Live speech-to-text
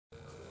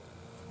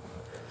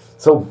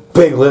So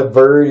big lip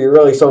bird, you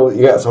got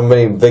so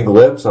many big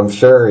lips, I'm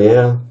sure,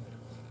 yeah.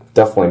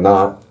 Definitely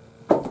not.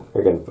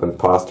 You're an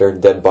imposter,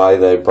 dead body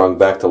that I brought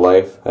back to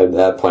life.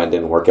 That plan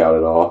didn't work out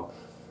at all.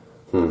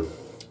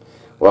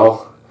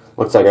 Well,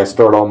 looks like I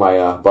stored all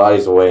my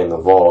bodies away in the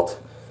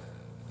vault.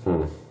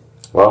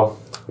 Well,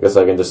 I guess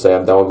I can just say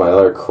I'm done with my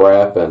other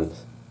crap and...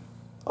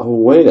 Oh,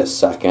 wait a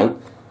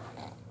second.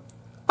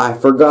 I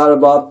forgot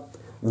about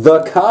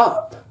the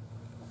cop.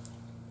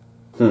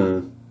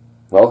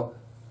 Well,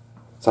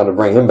 it's time to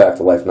bring him back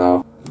to life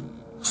now.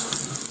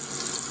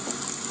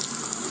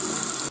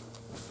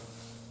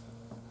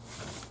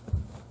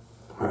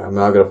 Alright, I'm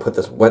now going to put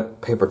this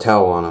wet paper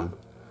towel on him.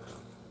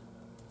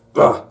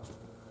 Ugh.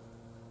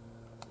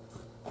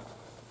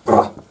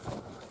 Ugh.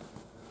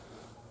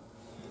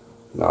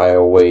 Now I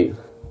wait.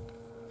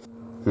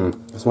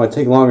 This might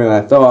take longer than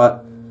I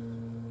thought.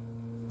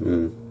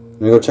 Let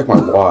me go check my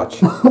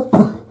watch.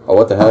 Oh,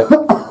 what the heck?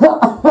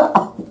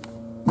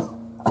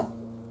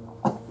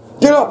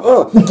 Get up!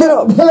 Get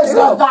up! Get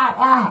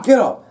up! Get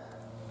up!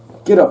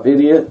 Get up,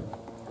 idiot!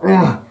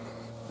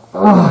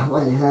 Oh,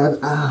 my head.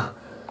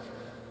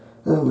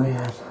 Oh, my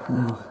head.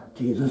 Oh,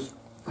 Jesus.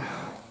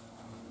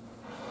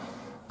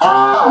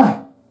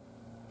 Ah!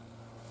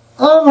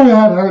 Oh, my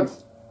head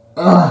hurts.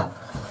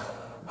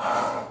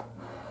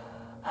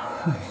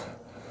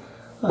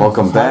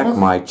 Welcome back,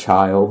 my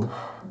child.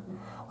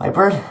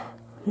 Whitebird?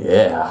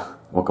 Yeah.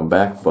 Welcome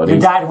back, buddy. You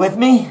died with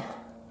me?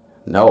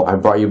 No, I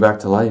brought you back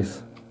to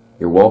life.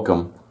 You're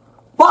welcome.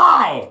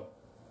 Why?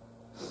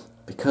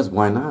 Because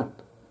why not?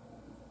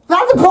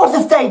 I'm supposed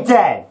to stay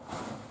dead.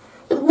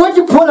 What'd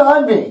you put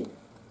on me?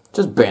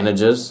 Just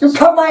bandages. You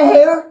cut my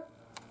hair?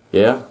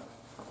 Yeah.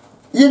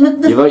 You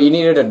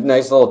needed a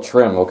nice little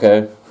trim,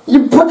 okay?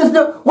 You put this...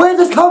 Where did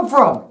this come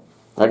from?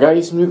 I got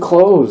you some new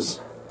clothes.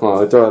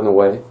 Oh, I throw them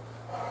away.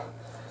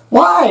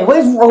 Why?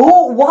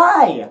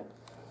 Why?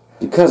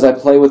 Because I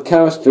play with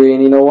chemistry,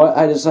 and you know what?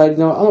 I decided,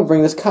 I'm going to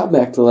bring this cop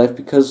back to life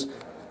because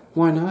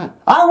why not?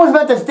 I was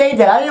meant to stay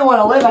dead. I didn't want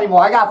to live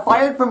anymore. I got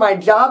fired from my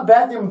job.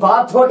 Bathroom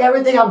Bob took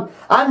everything.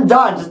 I'm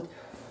done.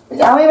 I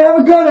don't even have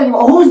a gun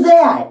anymore. Who's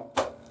that?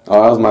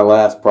 Oh, that was my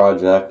last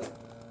project.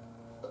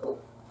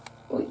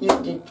 It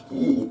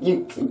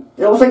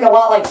looks like a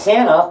lot like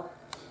Santa.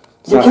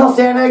 Did you kill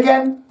Santa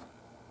again?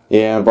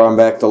 Yeah, I brought him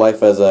back to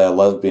life as a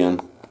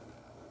lesbian.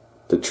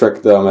 To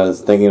trick them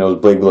as thinking it was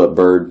Big Lip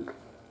Bird.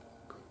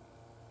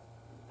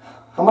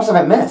 How much have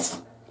I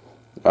missed?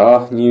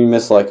 You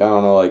missed like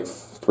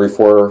 3,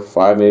 4,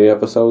 5 maybe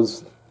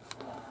episodes.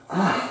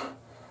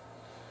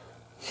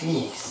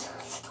 Jeez.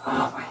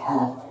 Oh my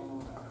head.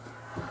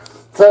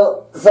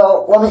 So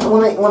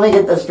let me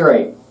get this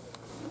straight.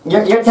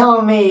 You're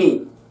telling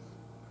me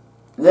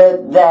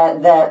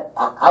that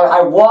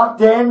I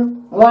walked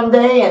in one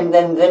day and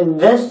then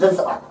this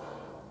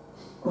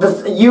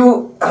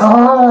you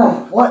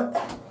what?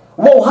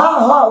 Whoa,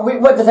 how?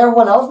 What, does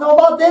everyone else know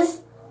about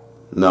this?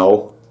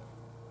 No.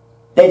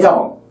 They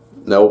don't.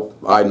 Nope,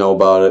 I know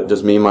about it.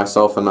 Just me,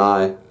 myself, and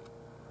I.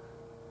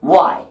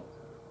 Why?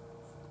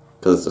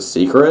 Because it's a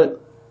secret?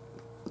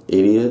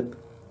 Idiot.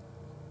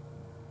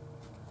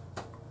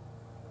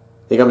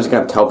 Think I'm just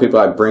going to tell people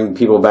I bring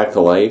people back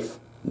to life?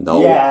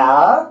 No.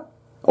 Yeah?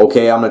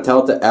 Okay, I'm going to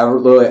tell it to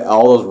literally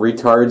all those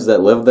retards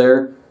that live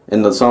there.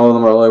 And some of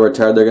them are really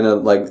retarded. They're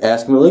going to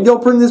ask me, yo,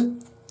 bring this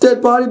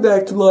dead body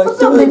back to life. But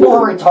some people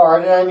are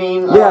retarded, I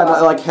mean... Yeah,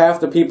 like half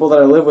the people that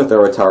I live with are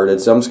retarded,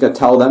 so I'm just going to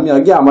tell them, yeah,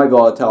 I might be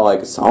able to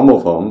tell, some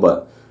of them,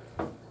 but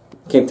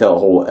can't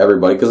tell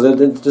everybody, because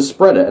it just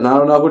spread it, and I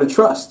don't know who to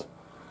trust.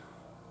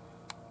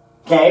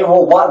 Okay,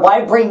 well,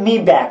 why bring me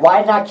back?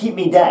 Why not keep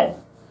me dead?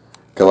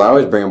 Because I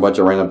always bring a bunch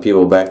of random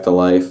people back to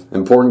life.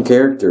 Important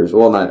characters.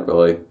 Well, not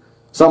really.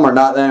 Some are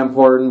not that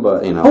important,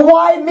 but, But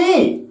why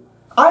me?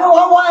 I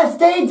want to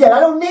stay dead.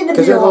 I don't need to be alive.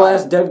 Because you're the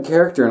last dead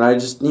character, and I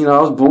just, I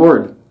was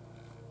bored.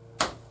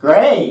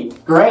 Great.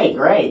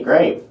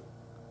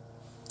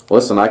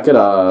 Listen, I could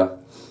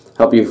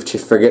help you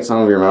forget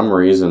some of your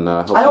memories and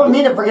help I don't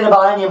need to forget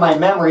about any of my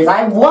memories.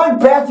 I want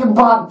Bathroom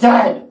Bob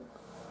dead.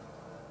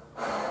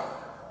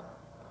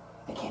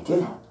 I can't do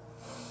that.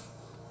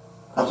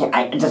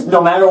 I just, no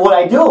matter what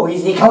I do,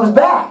 he comes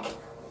back.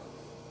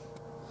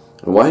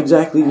 Why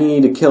exactly do you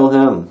need to kill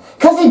him?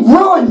 Because he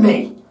ruined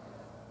me.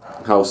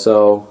 How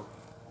so?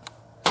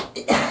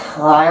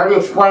 I already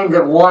explained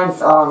it once.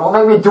 Don't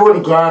make me do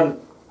it again.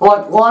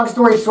 Look, long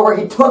story short,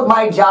 he took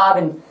my job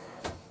and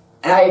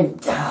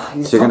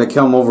So you're gonna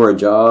kill him over a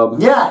job?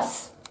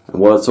 Yes.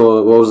 And what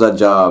was that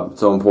job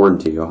so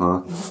important to you,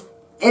 huh?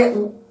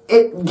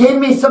 It gave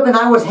me something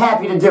I was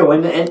happy to do,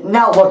 and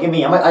now look at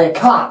me, I'm a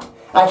cop.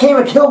 I can't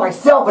even kill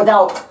myself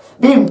without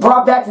being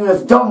brought back to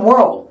this dumb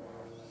world.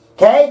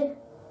 Okay?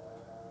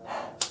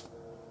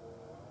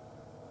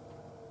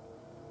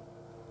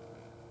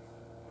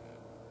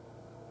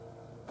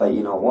 But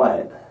you know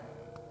what?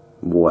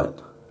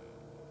 What?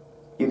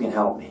 You can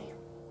help me.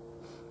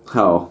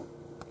 How?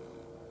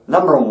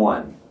 Number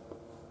one,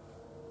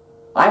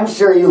 I'm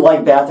sure you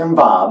like Bathroom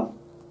Bob,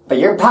 but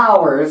your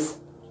powers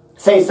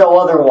say so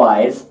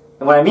otherwise.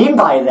 And what I mean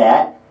by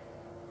that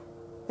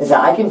is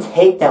that I can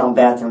take down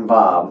Bathroom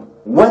Bob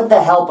with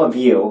the help of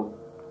you.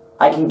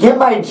 I can get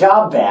my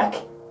job back.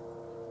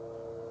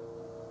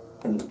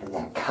 And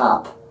that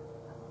cop,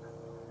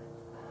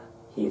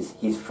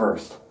 he's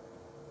first.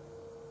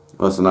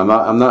 Listen, I'm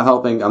not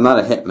helping. I'm not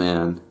a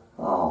hitman.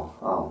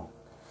 Oh.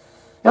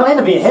 You don't need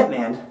to be a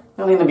hitman. You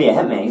don't need to be a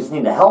hitman. You just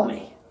need to help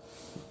me.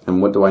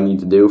 And what do I need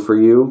to do for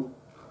you?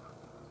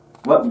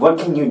 What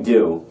can you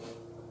do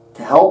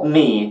to help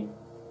me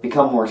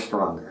become more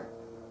stronger?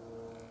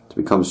 To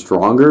become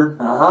stronger?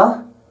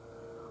 Uh-huh.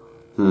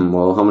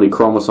 Well, how many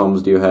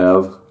chromosomes do you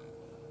have?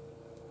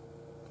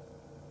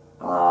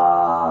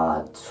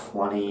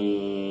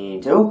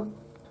 22?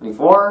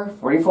 24?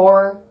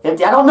 44?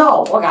 50? I don't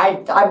know. Look,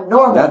 I'm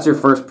normal. That's your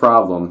first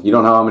problem. You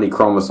don't know how many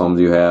chromosomes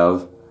you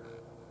have.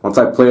 Once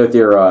I play with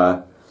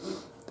your,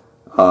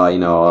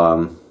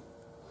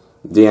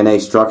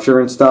 DNA structure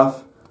and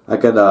stuff, I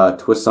could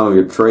twist some of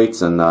your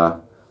traits and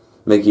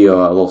make you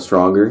a little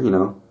stronger. You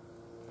know.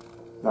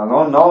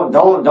 No,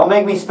 don't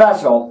make me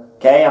special.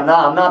 Okay, I'm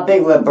not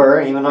Big Lip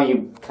Bird, even though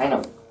you kind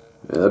of.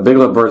 Big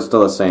Lip Bird's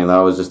still the same. That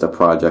was just a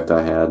project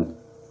I had.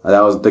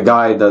 That was the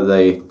guy that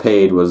they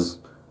paid was.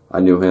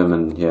 I knew him,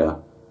 and yeah,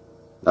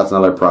 that's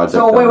another project.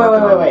 So wait.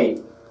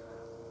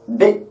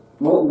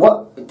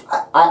 What?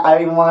 I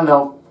don't even want to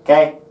know.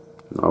 Okay.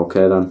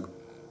 Okay then.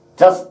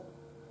 Just.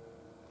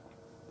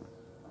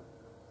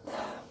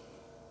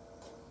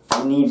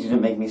 I need you to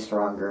make me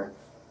stronger.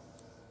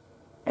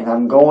 And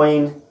I'm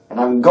going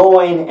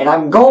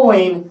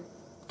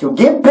to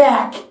get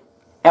back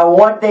at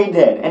what they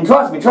did. And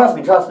trust me.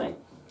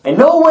 In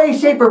no way,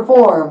 shape, or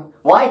form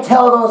will I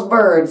tell those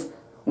birds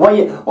what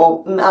you...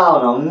 Well,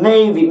 I don't know.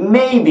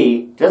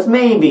 Maybe, just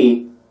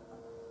maybe...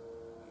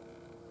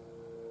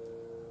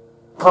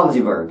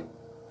 Clumsy Bird.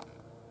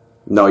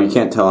 No, you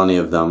can't tell any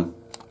of them.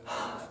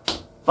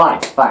 Fine.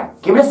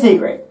 Keep it a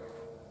secret.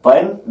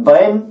 But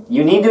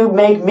you need to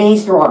make me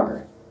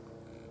stronger.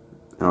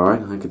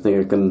 Alright, I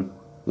can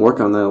work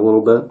on that a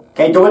little bit.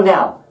 Okay, do it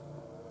now.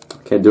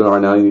 Can't do it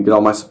right now. You need to get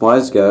all my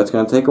supplies together. It's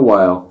going to take a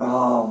while.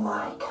 Oh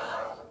my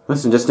god.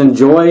 Listen, just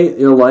enjoy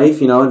your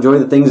life, enjoy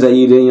the things that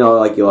you do,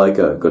 like you like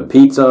a good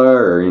pizza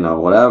or,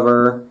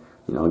 whatever.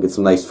 Get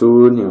some nice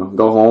food,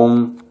 go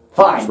home.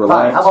 Fine.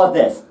 How about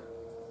this?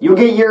 You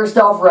get your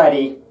stuff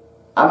ready.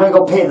 I'm going to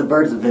go pay the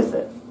birds a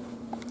visit.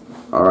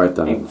 Alright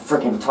then. And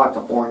frickin' talk to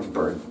Orange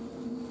Bird.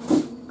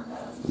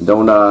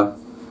 Don't,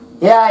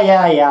 Yeah,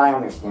 I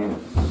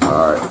understand.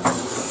 Alright.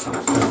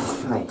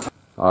 Right.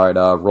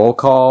 Alright, roll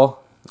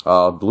call.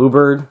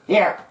 Bluebird.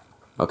 Here.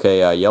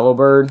 Okay,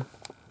 Yellowbird.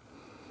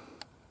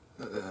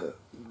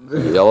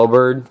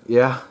 Yellowbird.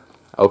 Yeah.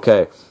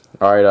 Okay.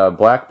 Alright,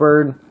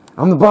 Blackbird.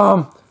 I'm the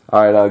bomb.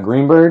 Alright,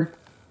 Greenbird.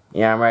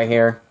 Yeah, I'm right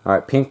here.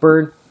 Alright,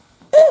 Pinkbird.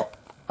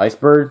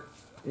 Icebird.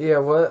 Yeah,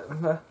 what?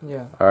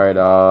 Yeah. Alright,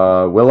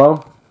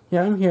 Willow.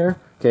 Yeah, I'm here.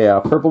 Okay,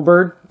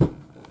 Purplebird.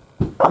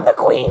 I'm the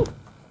queen.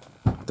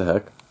 What the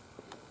heck?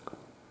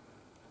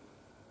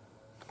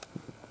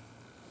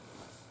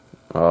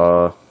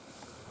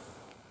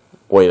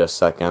 Wait a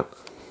second.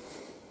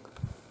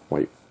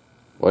 Wait.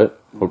 What?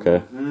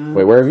 Okay.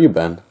 Wait, where have you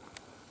been?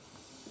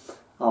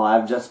 Oh,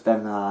 I've just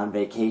been on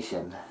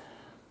vacation.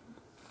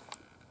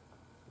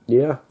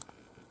 Yeah.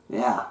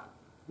 Yeah.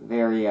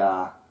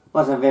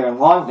 Wasn't a very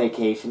long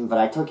vacation, but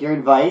I took your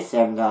advice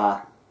and,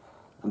 I'm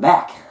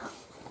back.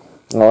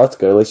 Well, that's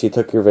good. At least you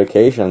took your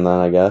vacation then,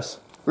 I guess.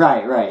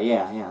 Right,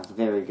 yeah, it's a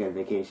very good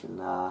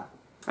vacation.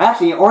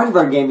 Actually,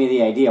 Orangeburg gave me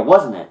the idea,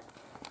 wasn't it?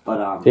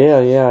 But,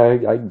 Yeah,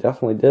 I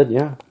definitely did,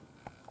 yeah.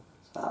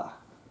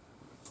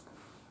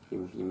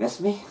 You miss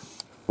me?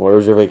 Where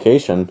was your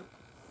vacation?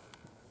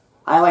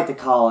 I like to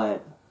call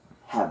it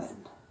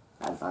heaven,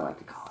 as I like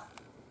to call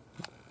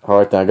it.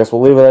 Alright then, I guess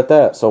we'll leave it at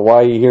that. So why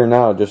are you here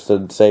now? Just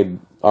to say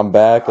I'm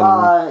back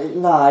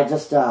and... No, I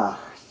just,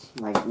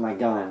 my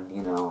gun,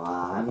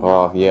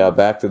 Oh, yeah,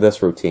 back to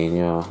this routine,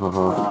 yeah,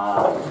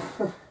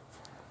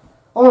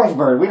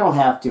 Orangeburg, we don't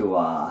have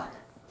to,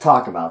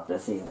 talk about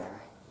this either.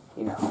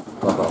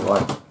 About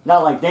what?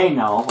 Not like they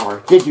know,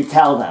 or did you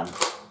tell them?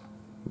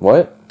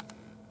 What?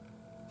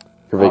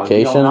 Your vacation?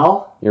 You don't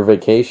know? Your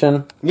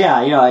vacation?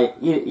 Yeah,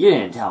 you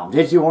didn't tell them,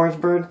 did you,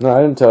 Orangebird? No,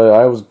 I didn't tell you.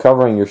 I was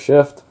covering your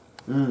shift.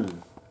 Hmm.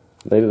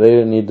 They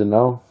didn't need to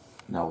know.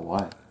 Know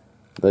what?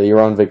 That you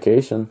were on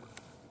vacation.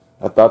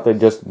 I thought they'd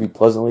just be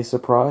pleasantly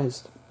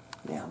surprised.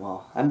 Yeah,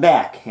 well, I'm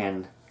back,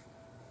 and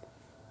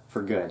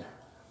for good.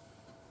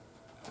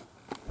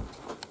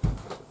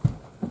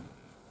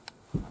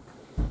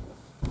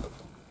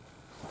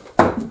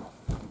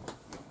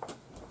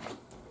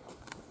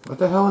 What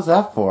the hell is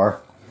that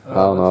for? I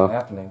don't know. What's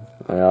happening?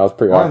 Yeah, that was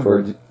pretty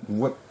awkward.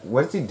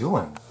 What is he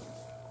doing?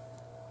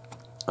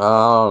 I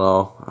don't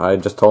know. I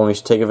just told him he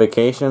should take a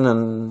vacation,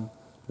 and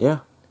yeah,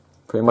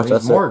 pretty much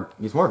that's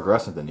He's more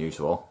aggressive than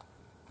usual.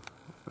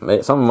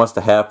 it. Something must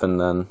have happened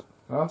then.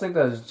 I don't think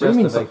that was What do you just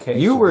mean a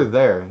vacation. You were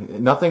there.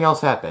 Nothing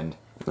else happened.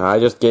 I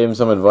just gave him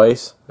some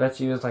advice. Bet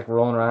you was like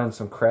rolling around in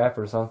some crap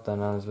or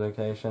something on his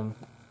vacation.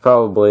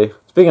 Probably.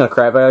 Speaking of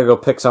crap, I gotta go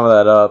pick some of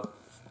that up.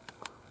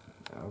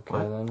 Okay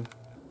then.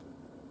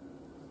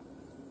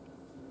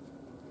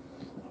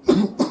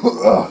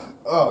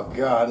 Oh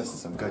god, this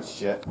is some good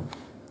shit.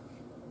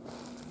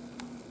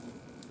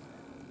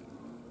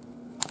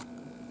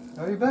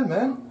 How you been,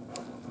 man?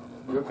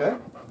 You okay?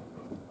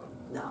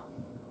 No.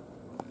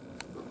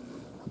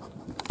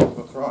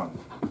 What's wrong?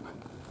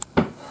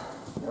 I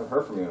haven't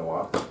heard from you in a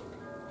while.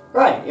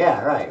 Right,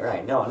 yeah,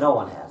 right. No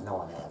one has.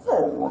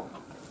 Oh.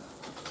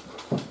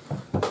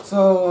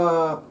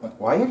 So,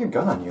 why you have your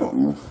gun on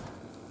you?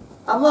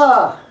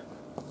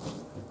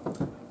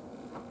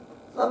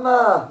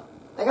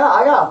 I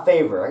got a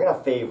favor.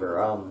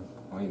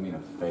 What do you mean a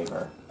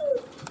favor?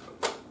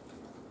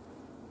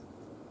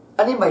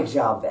 I need my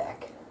job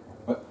back.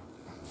 What?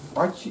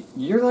 Aren't you?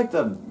 You're like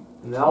the.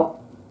 No.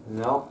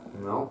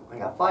 I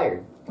got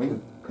fired. What do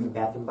you? From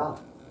Bath and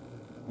Body.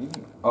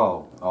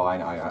 Oh,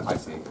 I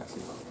see.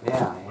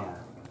 Yeah.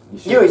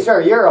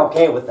 You're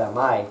okay with them.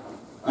 I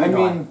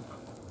mean,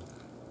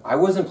 I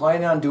wasn't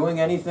planning on doing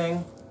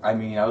anything. I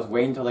mean, I was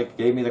waiting till they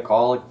gave me the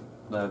call,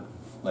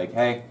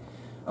 hey,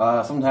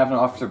 something happened to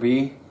Officer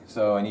B,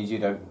 so I need you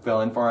to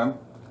fill in for him.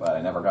 But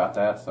I never got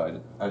that, so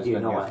I just. Do you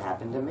know what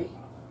happened to me?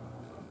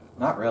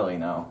 Not really,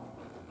 no.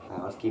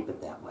 Let's keep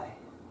it that way.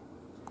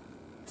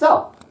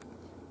 So,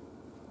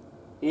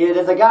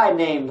 there's a guy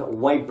named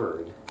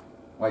Whitebird.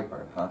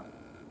 Whitebird, huh?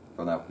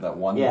 From that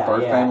one Yeah,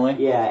 bird family.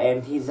 Yeah,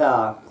 and he's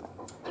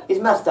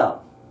messed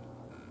up.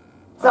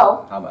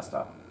 So How messed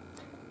up?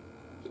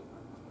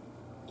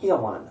 you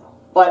don't want to know.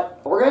 But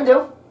what we're gonna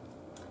do?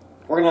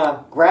 We're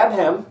gonna grab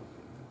him.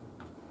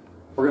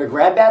 We're gonna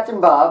grab Bath and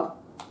Bob.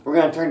 We're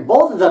gonna turn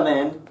both of them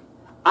in.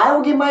 I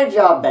will get my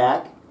job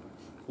back.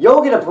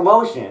 You'll get a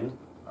promotion.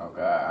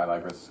 Okay, I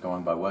like where this is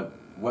going, but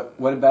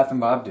what did Bath and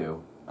Bob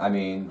do? I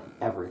mean,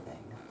 Everything.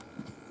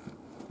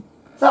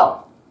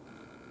 So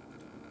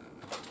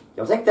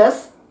you'll take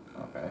this,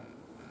 okay.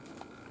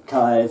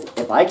 because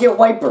if I get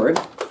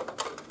Whitebird,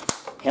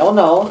 he'll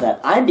know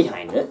that I'm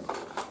behind it,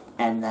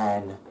 and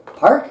then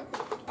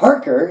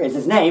Parker is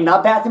his name,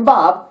 not Bath and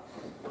Bob.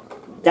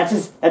 That's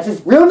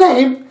his real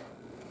name.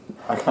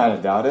 I kind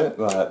of doubt it,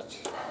 but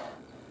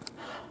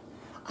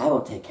I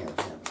will take care of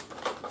him.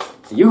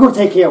 So you go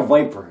take care of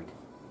Whitebird,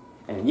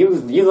 and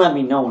you let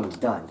me know when it's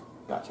done,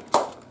 gotcha.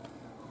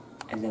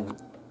 and then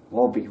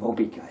we'll be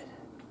good.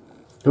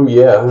 Oh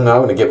yeah, now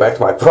I'm gonna get back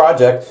to my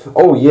project.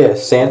 Oh yeah,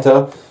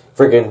 Santa,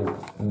 freaking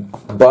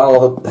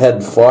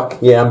bottlehead fuck.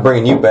 Yeah, I'm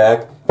bringing you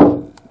back.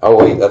 Oh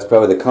wait, that's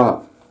probably the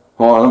cop.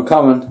 Hold on, I'm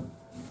coming.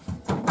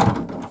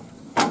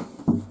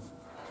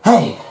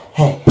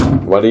 Hey.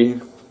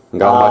 Buddy,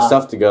 got all my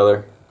stuff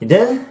together. You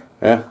did?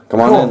 Yeah,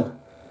 come on Cool. in.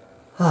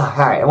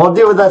 Alright, we'll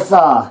do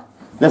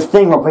this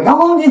thing real quick. How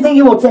long do you think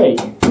it will take?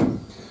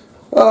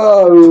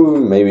 Oh,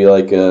 maybe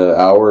like an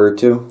hour or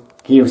two.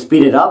 Can you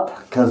speed it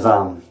up? Because,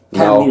 kind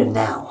No. of need it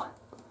now.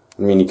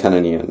 I mean, you kind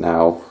of need it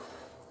now.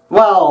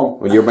 Well,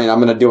 Well, I'm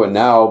gonna do it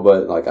now,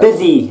 but like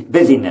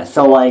busyness.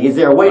 So, like, is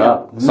there a way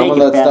to make some of it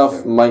that faster?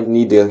 stuff might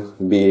need to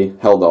be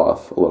held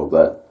off a little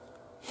bit.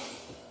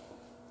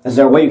 Is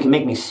there a way you can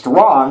make me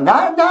strong?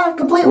 Not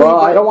completely.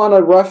 Well, but I don't want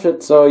to rush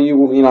it, so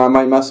I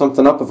might mess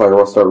something up if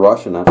I start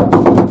rushing it.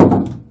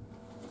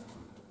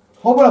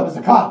 Hold up, it's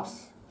the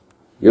cops.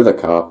 You're the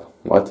cop.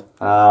 What?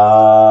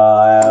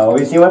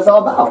 We see what it's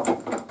all about.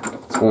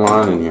 What's going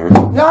on in here?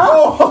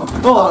 No!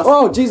 Hold on.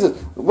 Oh,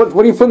 Jesus! What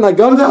are you putting that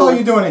gun What the hell for? are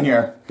you doing in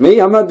here? Me?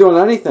 I'm not doing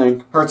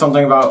anything. Heard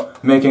something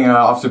about making an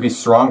officer be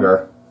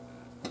stronger.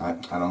 I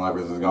don't like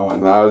where this is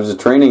going. I was just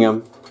training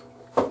him.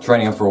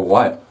 Training him for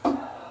what?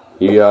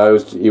 He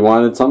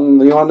wanted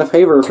something. He wanted a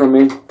favor from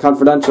me.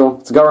 Confidential.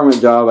 It's a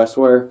government job, I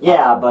swear.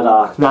 Yeah, but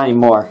not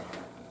anymore.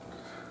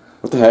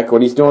 What the heck?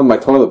 What are you doing with my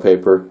toilet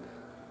paper?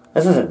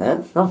 This isn't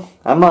it. No,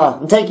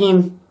 I'm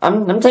taking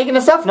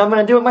the stuff and I'm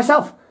gonna do it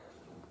myself.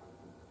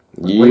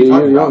 You, are you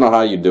talking you don't about? know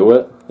how you do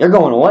it. You're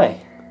going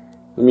away.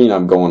 I mean,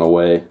 I'm going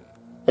away.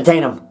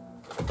 Detain him.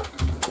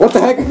 What the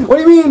heck? What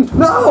do you mean?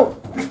 No!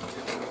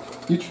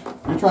 You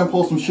try and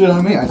pull some shit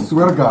on me? I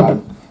swear to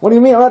God. What do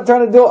you mean? I'm not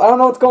trying to do it. I don't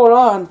know what's going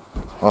on.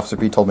 Officer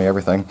B told me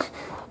everything.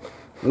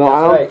 No,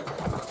 I don't.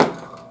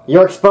 Right.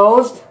 You're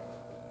exposed.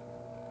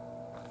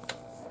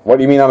 What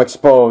do you mean I'm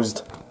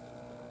exposed?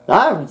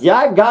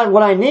 I've got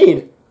what I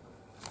need.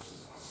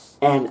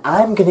 And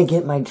I'm gonna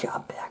get my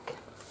job back.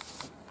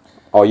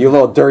 Oh, you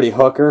little dirty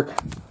hooker.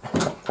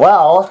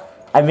 Well,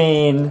 I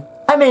mean,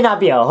 I may not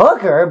be a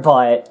hooker,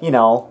 but,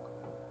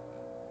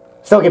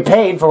 still get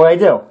paid for what I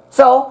do.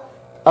 So,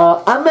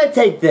 I'm gonna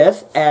take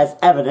this as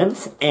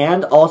evidence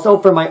and also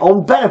for my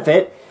own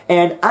benefit,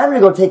 and I'm gonna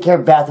go take care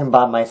of Bath and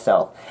Bob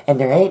myself. And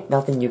there ain't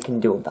nothing you can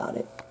do about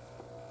it.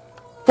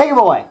 Take him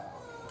away.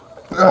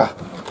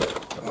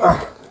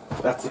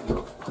 That's it.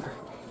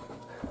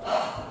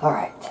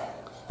 Alright.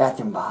 Bath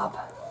and Bob.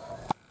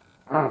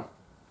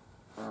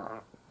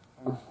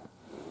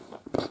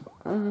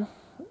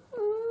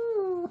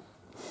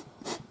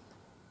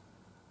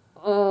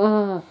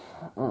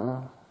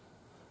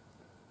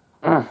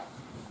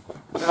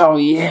 Oh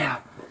yeah.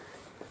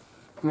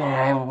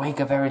 Man, I wake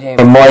up every day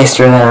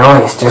Moister than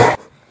an oyster. Yeah,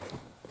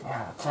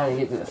 I'm trying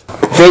to get this.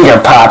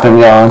 Finger popping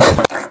going.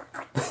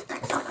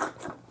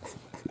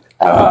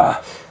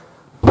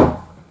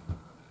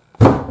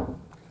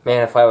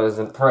 if I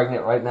wasn't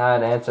pregnant right now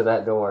and answer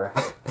that door.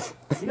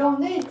 You don't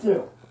need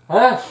to.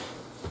 Huh?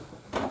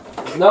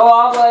 No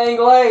habla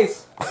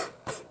inglés.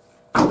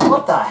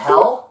 What the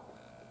hell?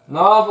 No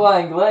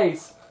habla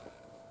inglés.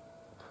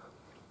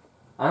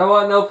 I don't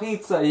want no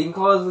pizza. You can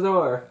close the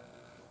door.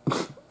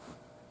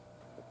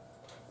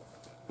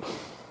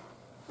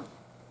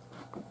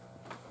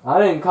 I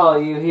didn't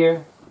call you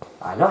here.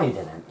 I know you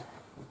didn't.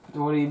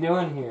 What are you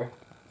doing here?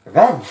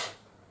 Revenge.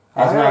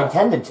 As Yeah. I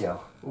intended to.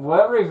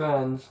 What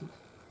revenge?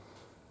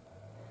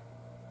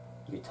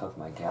 You took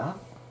my job.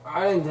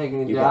 I didn't take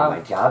any You got my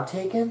job. job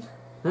taken.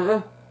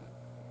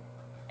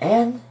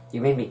 And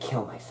you made me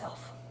kill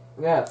myself.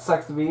 Yeah, it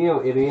sucks to be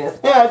you, idiot.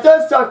 Yeah, it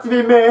does suck to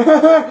be me.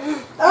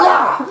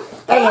 Ah!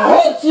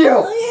 I hate you!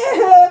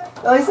 Yeah,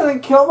 at least I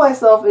didn't kill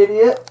myself,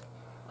 idiot.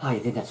 Oh, you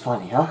think that's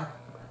funny, huh?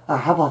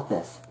 How about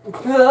this?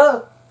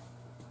 Oh,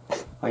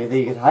 you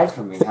think you can hide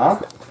from me,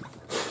 huh?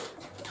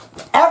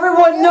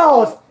 Everyone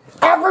knows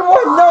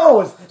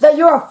that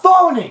you're a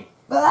phony!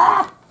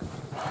 Ah!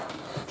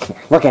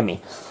 Look at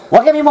me.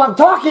 Look at me while I'm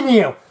talking to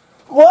you!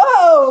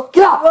 Whoa!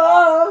 Get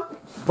up!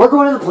 We're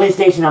going to the police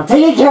station. I'm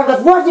taking care of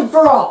this once and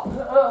for all!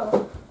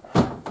 I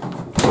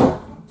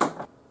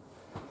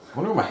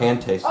wonder what my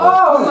hand tastes like.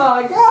 Oh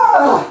my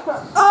god!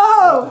 What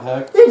Oh! the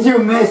heck? Did you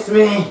miss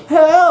me?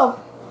 Help!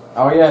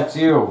 Oh yeah, it's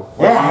you.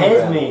 Where Yeah, have you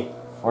it's been? me.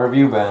 Where have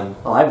you been?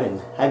 Oh,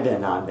 I've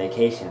been on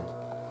vacation.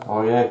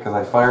 Oh yeah, because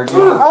I fired you.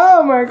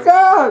 Oh my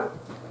god!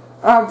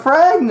 I'm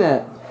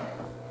pregnant!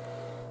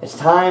 It's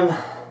time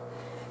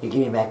you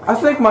give me back my I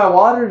think my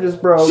water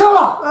just broke. Shut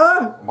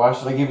up! Why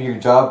should I give you your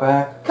job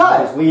back?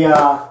 Cause we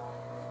got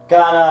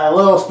a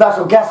little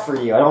special guest for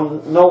you. I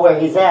don't know where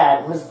he's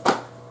at.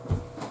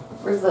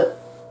 Where's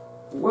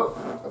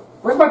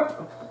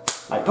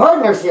my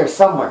partner's here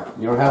somewhere.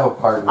 You don't have a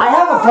partner. I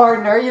have a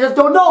partner, you just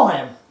don't know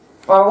him.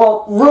 Or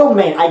well,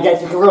 roommate, I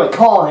guess you could really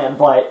call him,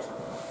 but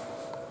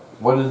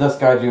What did this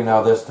guy do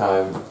now this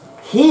time?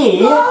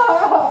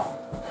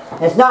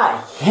 it's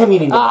not him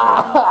eating the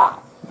I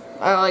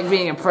don't like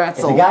being a It's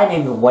pretzel. a guy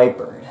named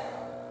Whitebird.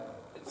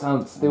 It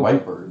sounds stupid.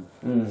 Whitebird.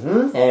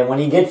 Mm-hmm. And when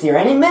he gets here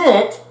any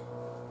minute,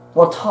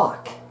 we'll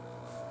talk.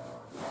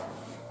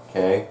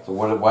 Okay, so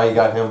why you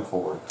got him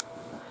for?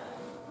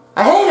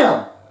 I hate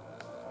him!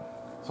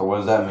 So what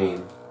does that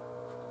mean?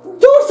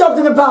 Do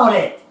something about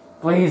it!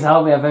 Please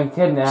help me, I've been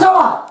kidnapped. Shut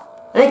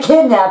up! They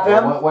kidnapped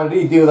him. What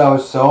did he do that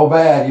was so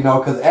bad, you know,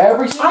 because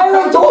every single I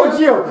already time told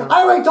you!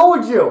 I already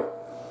told you!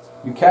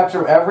 you capture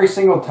him every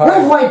single Where's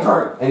time,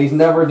 Whitebird? and he's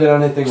never did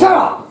anything Shut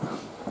wrong.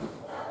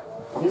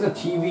 up! He's a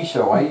TV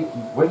show.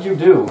 What did you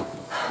do?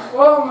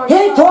 Oh my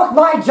He took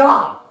my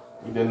job!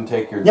 You didn't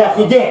take your Yes,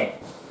 job. he did.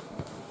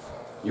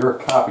 You're a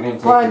cop. You didn't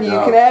take Fine, your you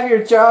job. can have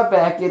your job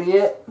back,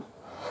 idiot.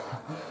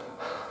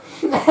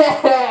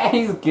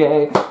 He's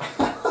gay.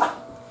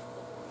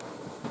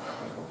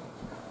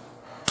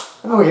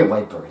 I'm gonna get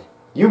Whitebird.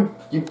 You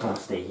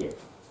both stay here.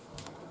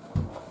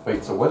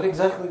 Wait, so what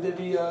exactly did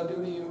he do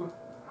to you?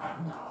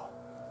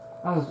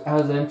 I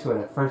was into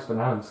it at first, but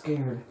now I'm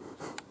scared.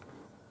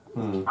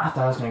 I thought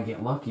I was gonna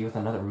get lucky with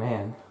another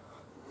man.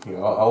 You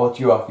know, I'll let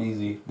you off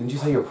easy. Didn't you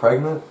say you're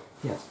pregnant?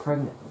 Yes,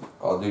 pregnant.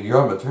 Oh, dude, you're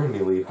on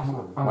maternity leave. Come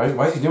on.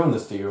 Why is he doing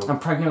this to you? I'm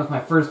pregnant with my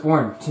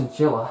firstborn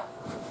chinchilla.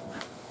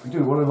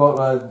 Dude, what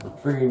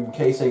about freaking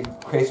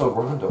Queso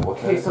Grande?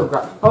 What's that?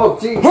 Queso Oh,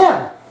 geez.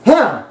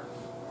 Him!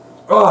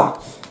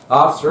 Oh,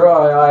 officer,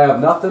 I have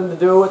nothing to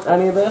do with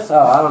any of this.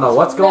 I don't know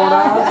what's going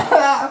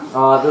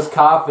on. This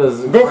cop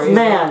is crazy.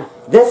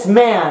 This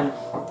man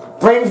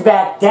brings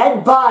back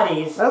dead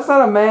bodies. That's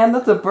not a man,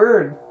 that's a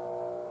bird.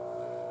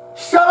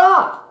 Shut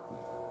up!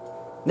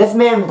 This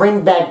man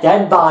brings back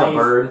dead bodies. A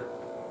bird.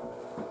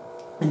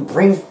 And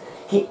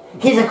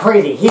he's a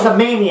crazy, he's a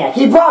maniac.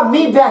 He brought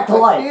me back to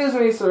life. Excuse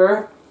me,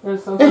 sir.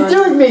 There's something.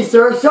 Excuse me,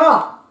 sir, shut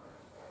up!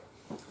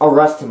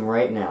 Arrest him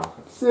right now.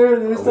 Sir,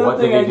 there's something What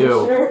did he I can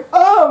do? share.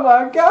 Oh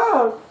my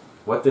god!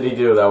 What did he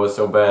do that was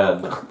so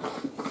bad?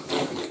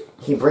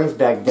 He brings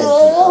back dead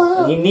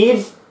people. And he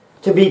needs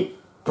to be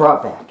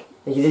brought back.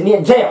 He's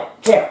in jail.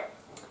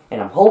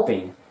 And I'm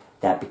hoping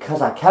that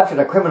because I captured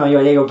a criminal,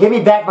 you'll give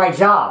me back my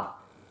job.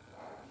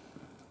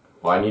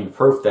 Well, I need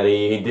proof that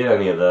he did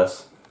any of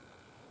this.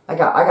 I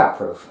got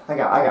proof. I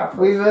got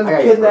proof. We've been I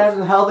got your kidnapped proof.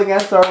 and held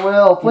against our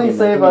will. Please Give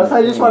me a save minute, us.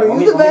 I just want to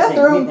let use the me think,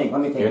 bathroom.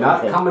 Let me think. You're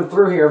not coming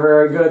through here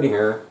very good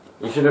here.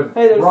 You should have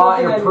Hey, there's brought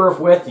something your I- proof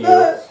with you.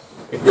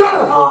 If you're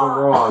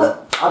wrong.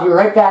 I'll be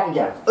right back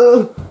again.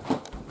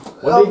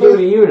 What did he do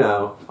to you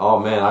now? Oh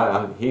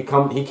man, he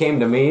came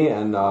to me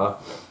and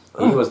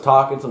he was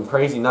talking some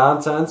crazy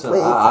nonsense and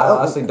I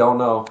honestly don't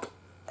know.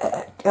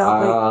 I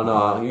don't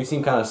know. You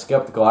seem kind of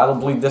skeptical. I don't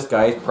believe this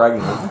guy is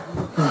pregnant.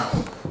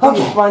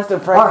 He punched a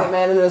pregnant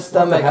man in the What the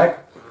stomach.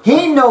 heck?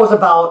 He knows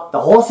about the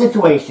whole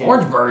situation.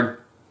 Orange bird.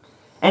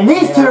 And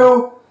these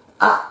two,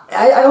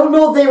 I don't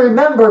know if they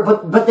remember,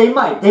 but they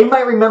might. They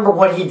might remember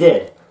what he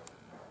did.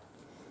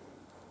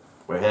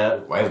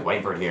 Why is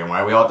Whitebird here?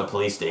 Why are we all at the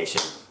police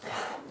station?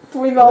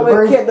 We've all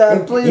been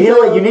kidnapped. Please.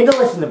 You need to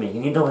listen to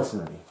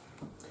me.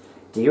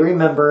 Do you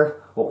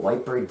remember what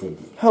Whitebird did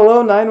to you.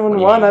 Hello,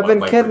 911. I've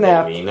been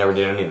kidnapped. He never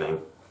did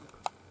anything.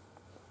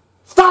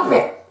 Stop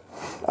it!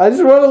 I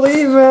just want to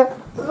leave, man.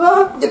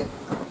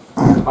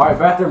 Alright,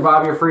 bathroom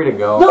Bob, you're free to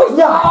go. No, he's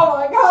not! Oh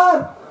my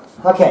god!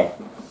 Okay.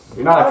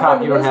 You're not a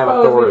cop, you don't have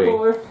authority.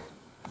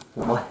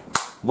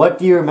 What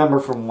do you remember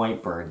from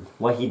Whitebird?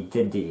 What he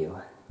did to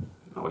you?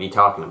 What are you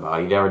talking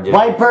about? He never did.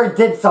 Whitebird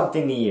did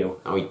something to you.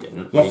 No, he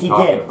didn't. Yes, what are he you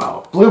talking did.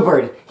 About?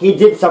 Bluebird, he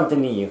did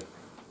something to you.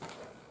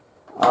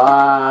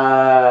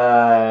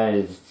 Are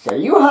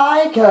you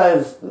high?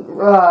 Cause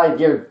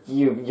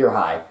you're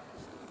high.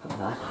 I'm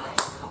not high.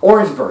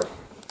 Orangebird,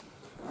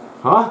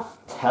 Huh?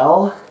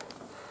 tell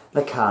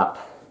the cop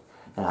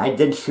that I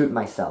did shoot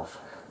myself.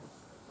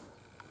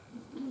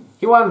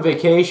 He went on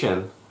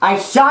vacation. I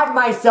shot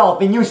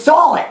myself and you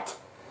saw it!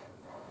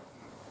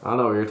 I don't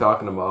know what you're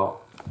talking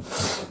about.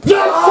 I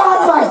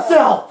shot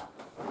myself!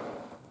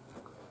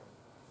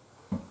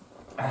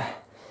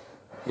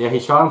 Yeah, he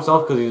shot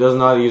himself because he doesn't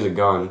know how to use a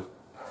gun.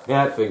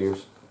 Yeah, it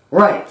figures.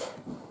 Right.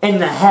 In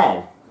the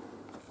head.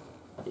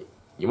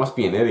 You must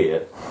be an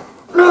idiot.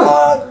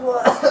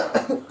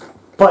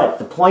 But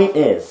the point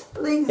is,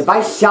 if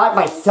I shot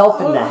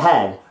myself in the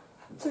head,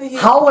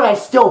 how would I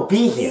still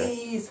be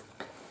here?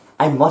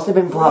 I must have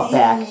been brought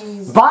back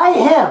by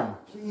him!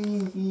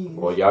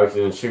 Well, you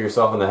obviously didn't shoot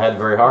yourself in the head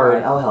very hard.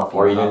 Alright, I'll help you.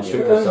 Or you didn't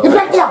shoot yourself. Get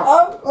back down!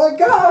 Oh my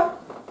god!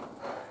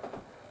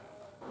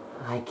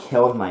 I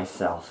killed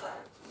myself.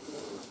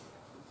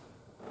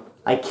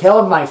 I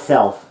killed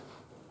myself.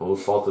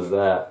 Whose fault is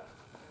that?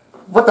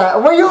 What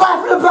are you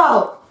laughing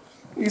about?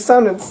 You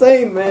sound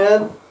insane,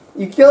 man.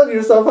 You killed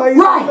yourself. How are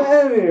you Right.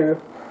 standing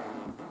here?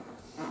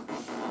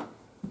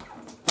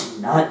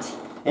 Not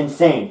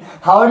insane.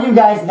 How do you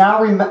guys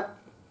now remember?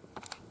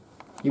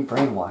 You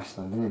brainwashed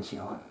them, didn't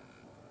you?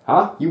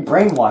 Huh? You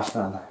brainwashed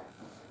them.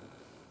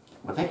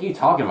 What the heck are you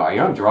talking about?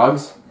 You're on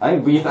drugs? I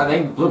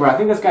think Bluebird, I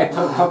think this guy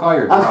took all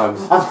your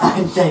drugs. I'm not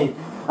insane.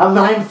 I'm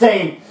not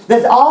insane.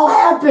 This all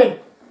happened.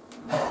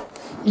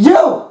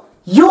 You're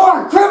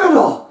a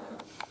criminal.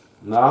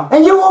 No?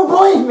 And you won't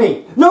believe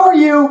me. Nor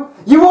you.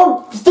 You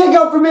won't stick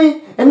up for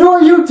me. And nor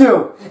you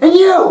two. And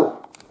you.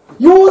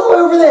 You all the way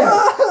over there.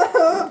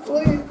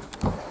 Please.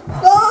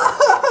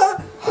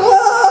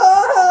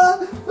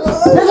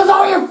 This is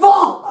all your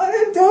fault. I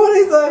didn't do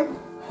anything.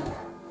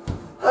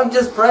 I'm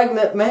just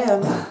pregnant,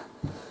 man.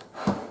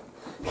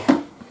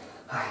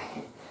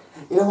 Alright.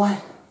 You know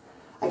what?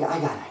 I got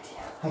an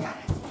idea.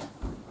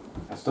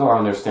 I still don't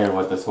understand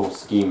what this whole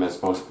scheme is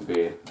supposed to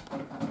be.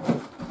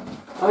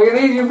 I'm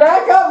gonna need you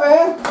back up,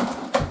 man.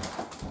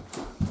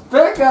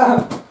 Back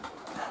up.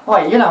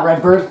 Wait, you're not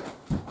Redbird.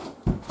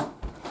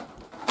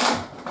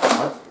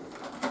 What?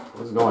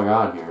 What's going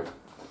on here?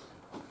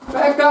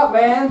 Back up,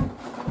 man.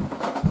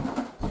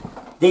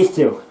 These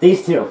two.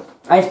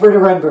 Icebird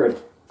and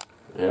Redbird.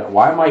 Yeah,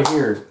 why am I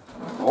here?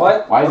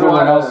 What? Why is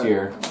everyone else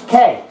here?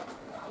 Okay.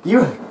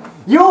 You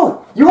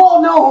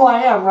all know who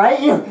I am, right?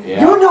 You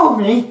know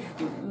me.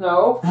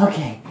 No.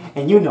 Okay.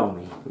 And you know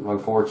me.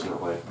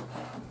 Unfortunately.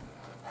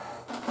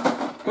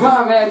 Come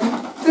on, man.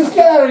 Just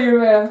get out of here,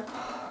 man.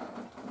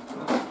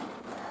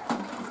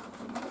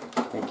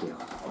 Thank you.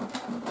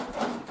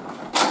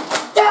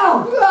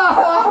 Down!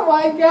 Oh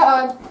my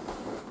god.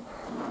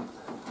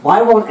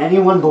 Why won't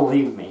anyone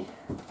believe me?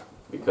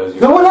 Because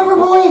you're... No one ever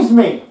believes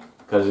me!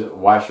 Because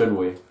why should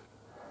we?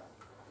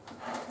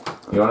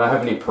 You don't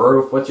have any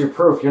proof? What's your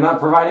proof? You're not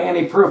providing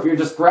any proof. You're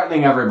just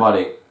threatening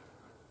everybody.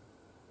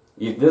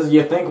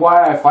 You think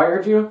why I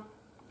fired you?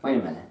 Wait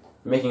a minute.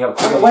 Making up...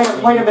 Wait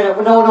a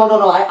minute.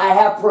 No. I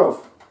have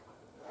proof.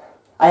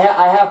 I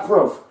have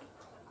proof.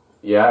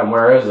 Yeah, and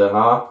where is it,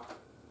 huh?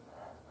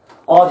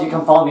 All of you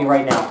come follow me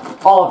right now.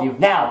 All of you.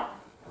 Now.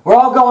 We're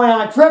all going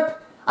on a trip.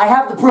 I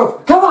have the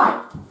proof. Come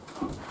on!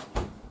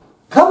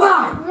 Come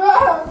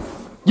on!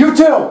 You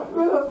too!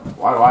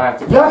 Why do I have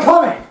to go? You're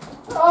coming!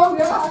 Oh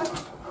god.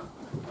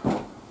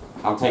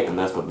 I'm taking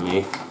this with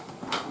me.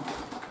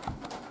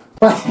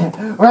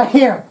 Right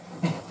here.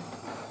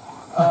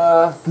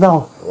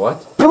 No.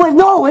 What?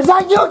 No, it's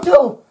on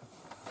YouTube!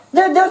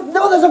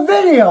 There's a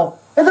video!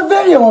 There's a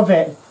video of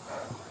it!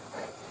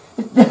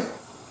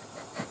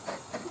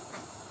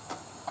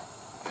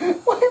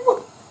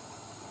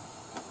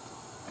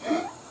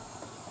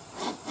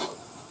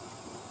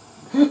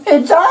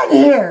 It's on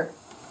here!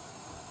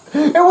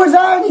 It was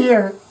on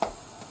here!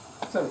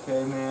 It's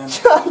okay, man.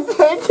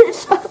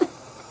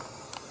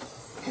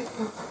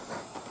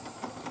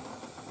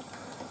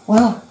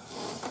 Well,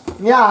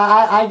 yeah,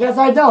 I guess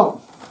I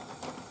don't.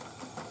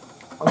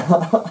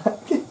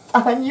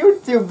 On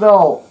YouTube,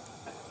 though.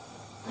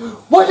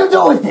 What'd you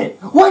do with it?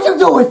 What'd you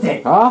do with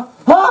it? Huh?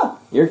 Huh?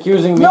 You're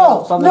accusing me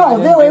of something I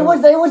didn't do? it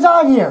was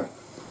on here.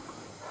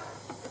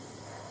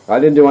 I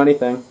didn't do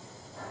anything.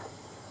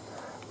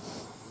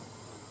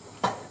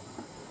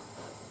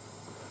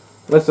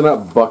 Listen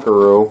up,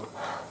 buckaroo.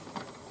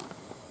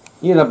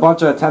 You had a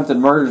bunch of attempted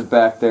murders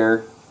back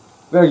there.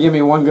 You better give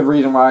me one good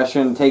reason why I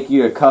shouldn't take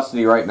you to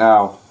custody right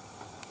now.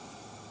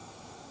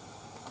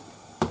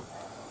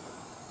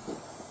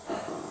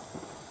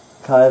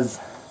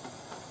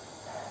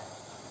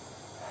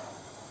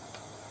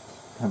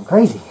 I'm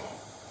crazy.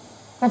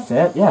 That's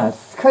it. Yeah,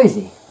 it's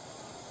crazy.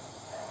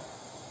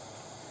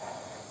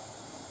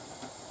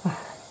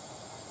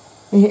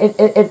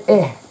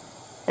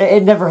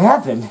 It never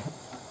happened.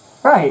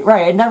 Right.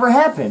 It never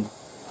happened.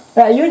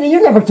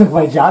 You never took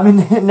my job,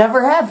 and it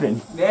never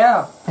happened.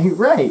 Yeah.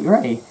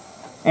 Right.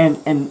 And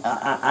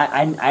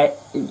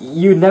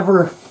you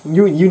never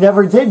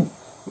did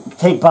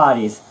take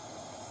bodies.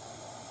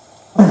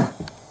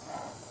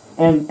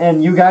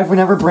 And you guys were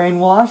never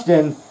brainwashed,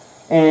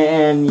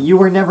 and you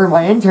were never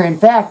my intern. In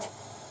fact,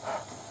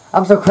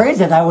 I'm so crazy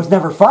that I was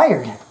never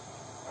fired.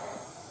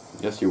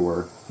 Yes, you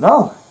were.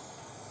 No.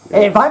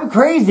 If I'm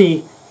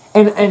crazy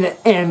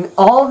and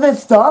all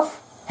this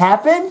stuff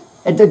happened,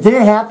 it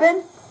didn't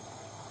happen,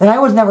 then I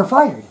was never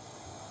fired.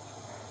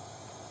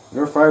 You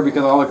were fired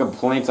because of all the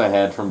complaints I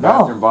had from No.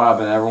 Bathroom Bob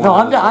and everyone. No,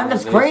 in this I'm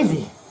just organization.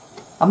 crazy.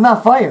 I'm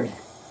not fired.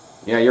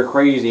 Yeah, you're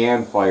crazy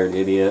and fired,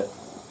 idiot.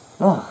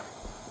 No,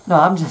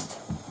 I'm just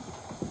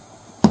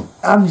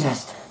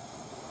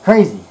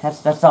crazy.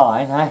 That's all.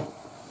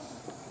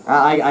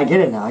 I get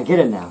it now. I get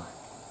it now.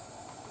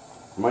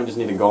 You might just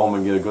need to go home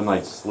and get a good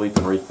night's sleep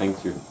and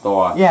rethink your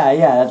thoughts.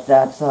 Yeah.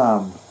 That's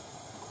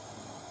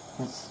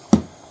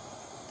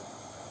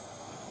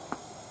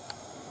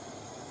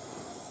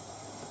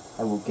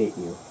I will get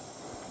you.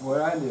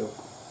 What'd I do?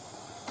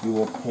 You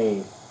will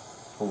pay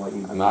for what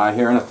you do. I'm not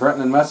hearing a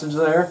threatening message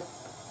there.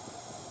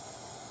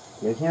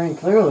 You're hearing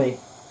clearly.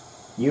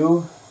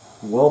 You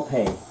will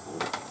pay.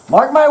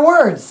 Mark my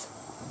words,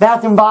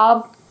 Bathroom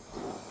Bob,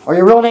 or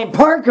your real name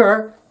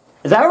Parker,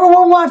 as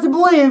everyone wants to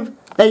believe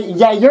that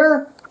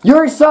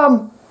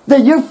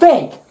you're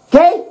fake.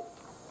 Okay?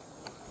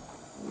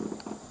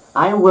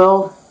 I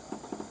will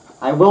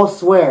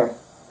swear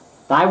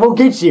that I will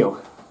get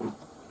you.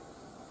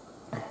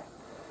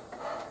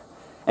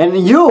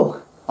 And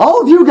you,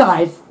 all of you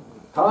guys,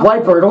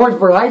 Whitebird,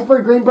 Orangebird,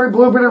 Icebird, Greenbird,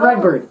 Bluebird, and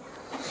Redbird,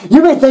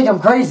 you may think I'm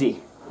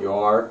crazy, You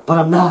are. but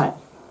I'm not.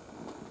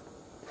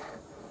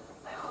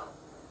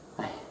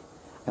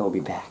 I will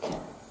be back.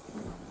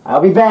 I'll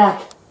be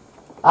back.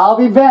 I'll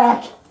be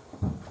back.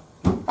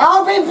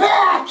 I'll be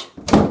back!